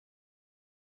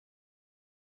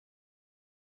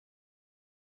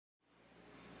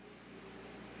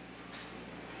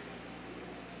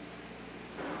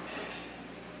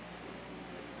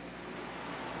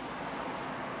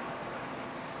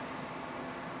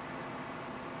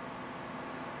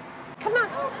Come on.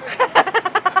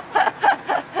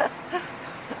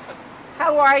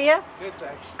 How are you? Good,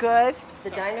 thanks. Good.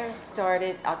 The diner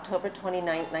started October 29,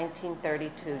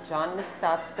 1932. John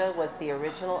Mistotska was the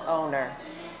original owner.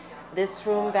 This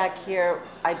room back here,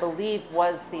 I believe,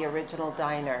 was the original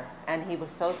diner, and he was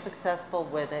so successful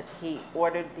with it, he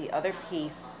ordered the other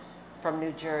piece from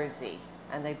New Jersey,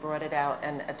 and they brought it out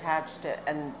and attached it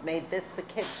and made this the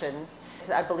kitchen.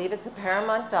 I believe it's a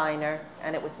Paramount diner,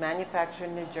 and it was manufactured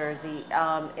in New Jersey.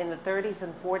 In the 30s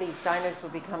and 40s, diners were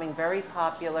becoming very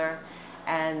popular,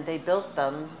 and they built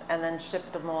them and then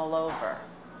shipped them all over.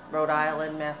 Rhode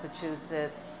Island,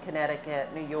 Massachusetts,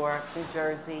 Connecticut, New York, New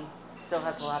Jersey. Still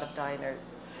has a lot of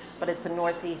diners, but it's a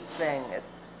Northeast thing.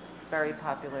 It's very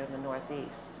popular in the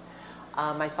Northeast.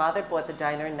 My father bought the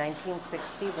diner in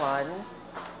 1961,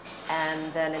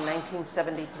 and then in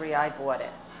 1973 I bought it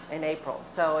in April.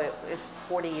 So it's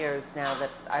 40 years now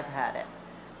that I've had it.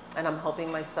 And I'm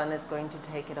hoping my son is going to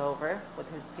take it over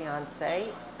with his fiance,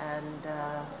 and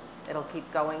it'll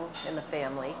keep going in the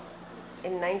family.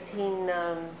 In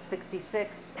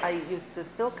 1966, I used to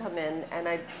still come in, and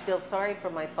I'd feel sorry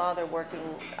for my father working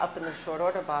up in the short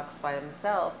order box by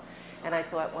himself. And I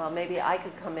thought, well, maybe I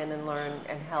could come in and learn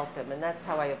and help him. And that's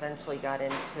how I eventually got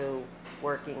into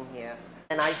working here.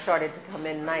 And I started to come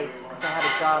in nights because I had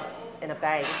a job in a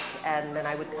bank, and then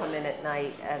I would come in at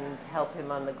night and help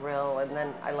him on the grill. And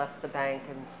then I left the bank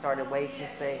and started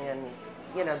waitressing and,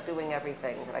 you know, doing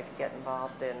everything that I could get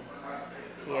involved in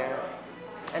here.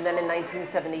 And then in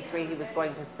 1973, he was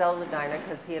going to sell the diner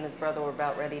because he and his brother were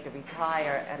about ready to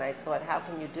retire. And I thought, how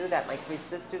can you do that? My three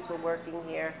sisters were working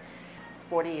here. It's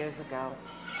 40 years ago.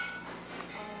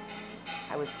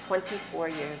 I was 24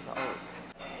 years old.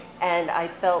 And I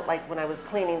felt like when I was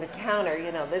cleaning the counter,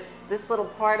 you know, this little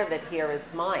part of it here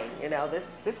is mine. You know,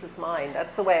 this is mine.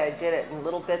 That's the way I did it in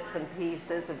little bits and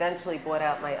pieces. Eventually bought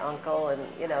out my uncle, and,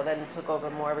 you know, then took over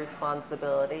more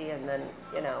responsibility, and then,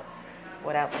 you know,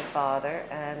 brought out my father.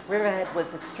 And Riverhead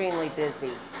was extremely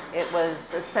busy. It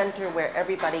was a center where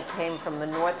everybody came from the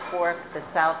North Fork, the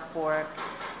South Fork.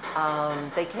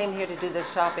 They came here to do their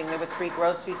shopping. There were 3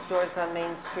 grocery stores on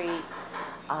Main Street.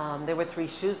 There were 3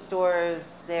 shoe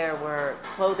stores. There were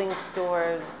clothing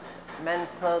stores, men's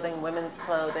clothing, women's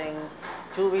clothing,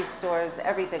 jewelry stores.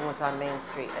 Everything was on Main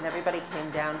Street, and everybody came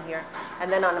down here.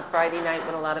 And then on a Friday night,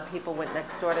 when a lot of people went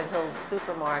next door to Hill's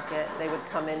Supermarket, they would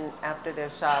come in after their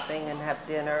shopping and have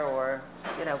dinner, or,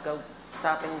 you know, go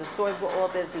shopping. The stores were all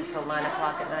busy till 9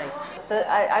 o'clock at night.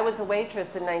 I was a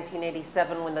waitress in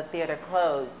 1987 when the theater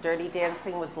closed. Dirty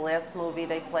Dancing was the last movie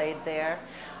they played there.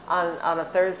 On a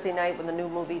Thursday night when the new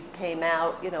movies came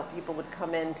out, you know, people would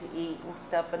come in to eat and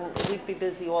stuff, and we'd be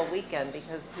busy all weekend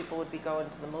because people would be going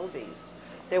to the movies.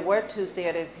 There were 2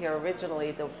 theaters here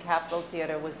originally. The Capitol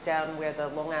Theater was down where the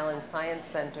Long Island Science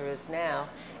Center is now,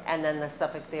 and then the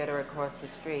Suffolk Theater across the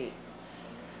street,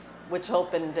 which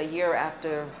opened a year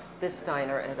after this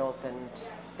diner had opened.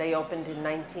 They opened in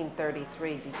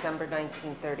 1933, December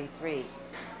 1933.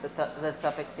 The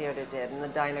Suffolk Theater did, and the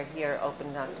diner here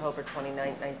opened October 29,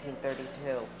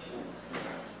 1932.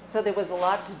 So there was a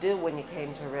lot to do when you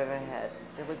came to Riverhead.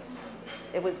 It was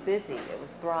busy, it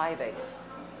was thriving.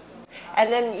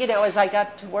 And then, you know, as I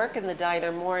got to work in the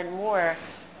diner more and more,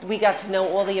 we got to know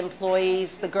all the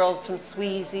employees. The girls from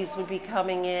Sweezy's would be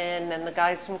coming in, and the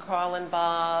guys from Carl and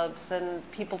Bob's, and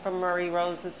people from Murray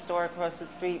Rose's store across the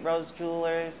street, Rose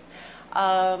Jewelers.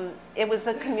 It was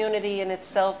a community in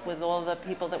itself with all the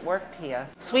people that worked here.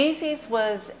 Sweezy's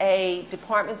was a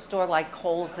department store like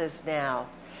Kohl's is now.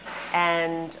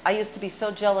 And I used to be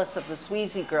so jealous of the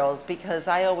Sweezy girls because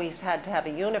I always had to have a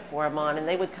uniform on, and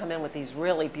they would come in with these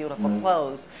really beautiful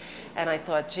clothes. And I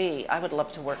thought, gee, I would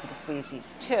love to work at the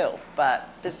Sweezy's too, but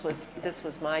this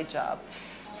was my job.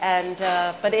 And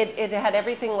but it had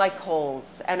everything like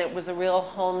Kohl's, and it was a real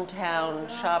hometown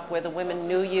shop where the women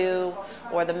knew you,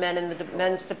 or the men in the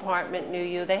men's department knew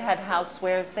you. They had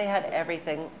housewares, they had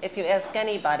everything. If you ask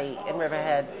anybody in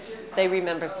Riverhead, they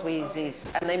remember Sweezy's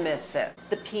and they miss it.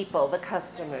 The people, the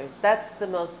customers, that's the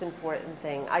most important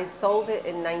thing. I sold it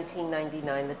in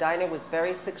 1999. The diner was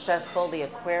very successful. The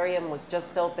aquarium was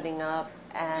just opening up.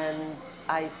 And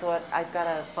I thought, I've got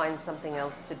to find something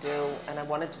else to do, and I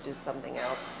wanted to do something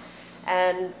else.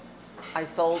 And I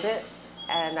sold it,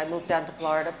 and I moved down to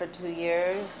Florida for 2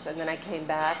 years, and then I came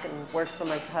back and worked for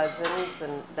my cousins,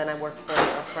 and then I worked for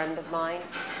a friend of mine.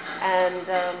 And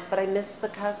but I miss the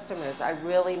customers. I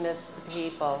really miss the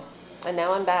people. And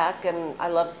now I'm back, and I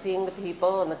love seeing the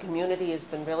people, and the community has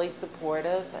been really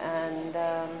supportive, and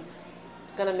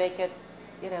it's going to make it,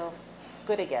 you know,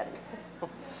 good again.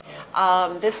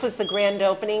 This was the grand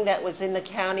opening that was in the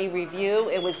County Review.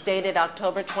 It was dated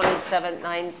October 27,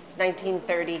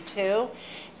 1932.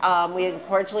 We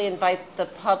cordially invite the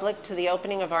public to the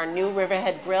opening of our new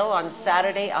Riverhead Grill on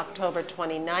Saturday, October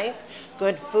 29th.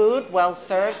 Good food, well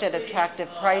served at attractive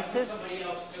prices.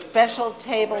 Special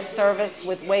table service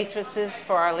with waitresses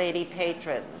for our lady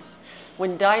patrons.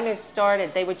 When diners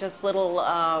started, they were just little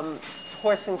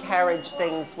horse and carriage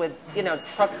things with,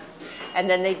 trucks, and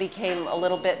then they became a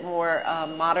little bit more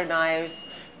modernized,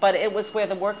 but it was where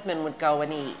the workmen would go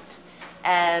and eat.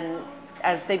 And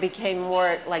as they became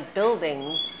more like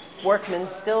buildings, workmen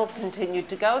still continued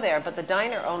to go there, but the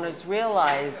diner owners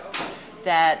realized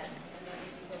that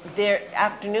their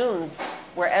afternoons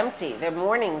were empty, their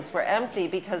mornings were empty,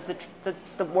 because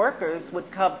the workers would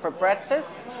come for breakfast,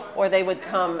 or they would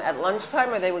come at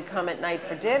lunchtime, or they would come at night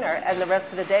for dinner, and the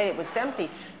rest of the day it was empty.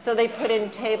 So they put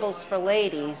in tables for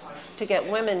ladies to get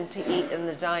women to eat in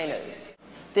the diners.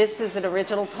 This is an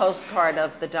original postcard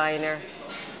of the diner,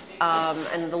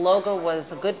 and the logo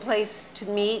was a good place to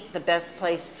meet, the best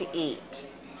place to eat.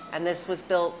 And this was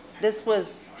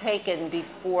taken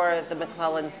before the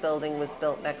McClellan's building was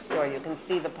built next door. You can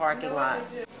see the parking lot.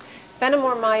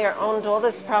 Fenimore Meyer owned all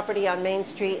this property on Main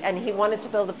Street, and he wanted to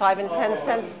build a 5 and 10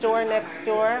 cent store next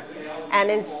door. And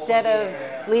instead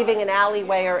of leaving an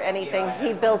alleyway or anything,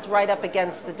 he built right up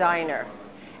against the diner.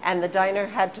 And the diner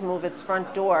had to move its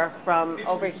front door from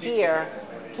over here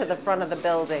to the front of the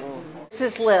building. This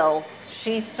is Lil.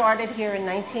 She started here in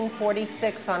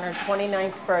 1946 on her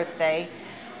 29th birthday.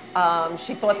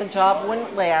 She thought the job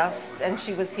wouldn't last, and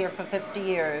she was here for 50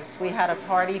 years. We had a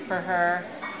party for her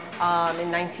in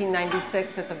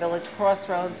 1996 at the Village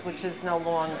Crossroads, which is no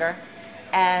longer.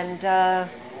 And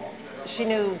she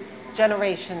knew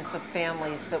generations of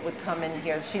families that would come in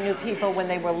here. She knew people when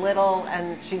they were little,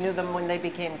 and she knew them when they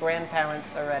became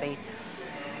grandparents already.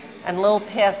 And Lil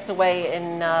passed away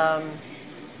in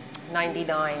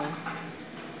 99.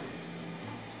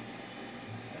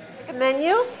 A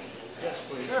menu? Yes,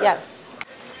 please. Sure. Yes.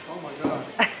 Oh my God.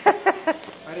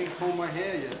 I didn't comb my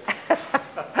hair yet.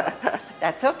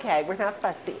 That's okay. We're not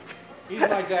fussy. He's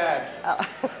my dad. Oh.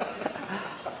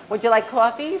 Would you like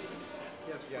coffees?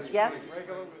 Yes, Yes? please.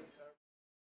 Regular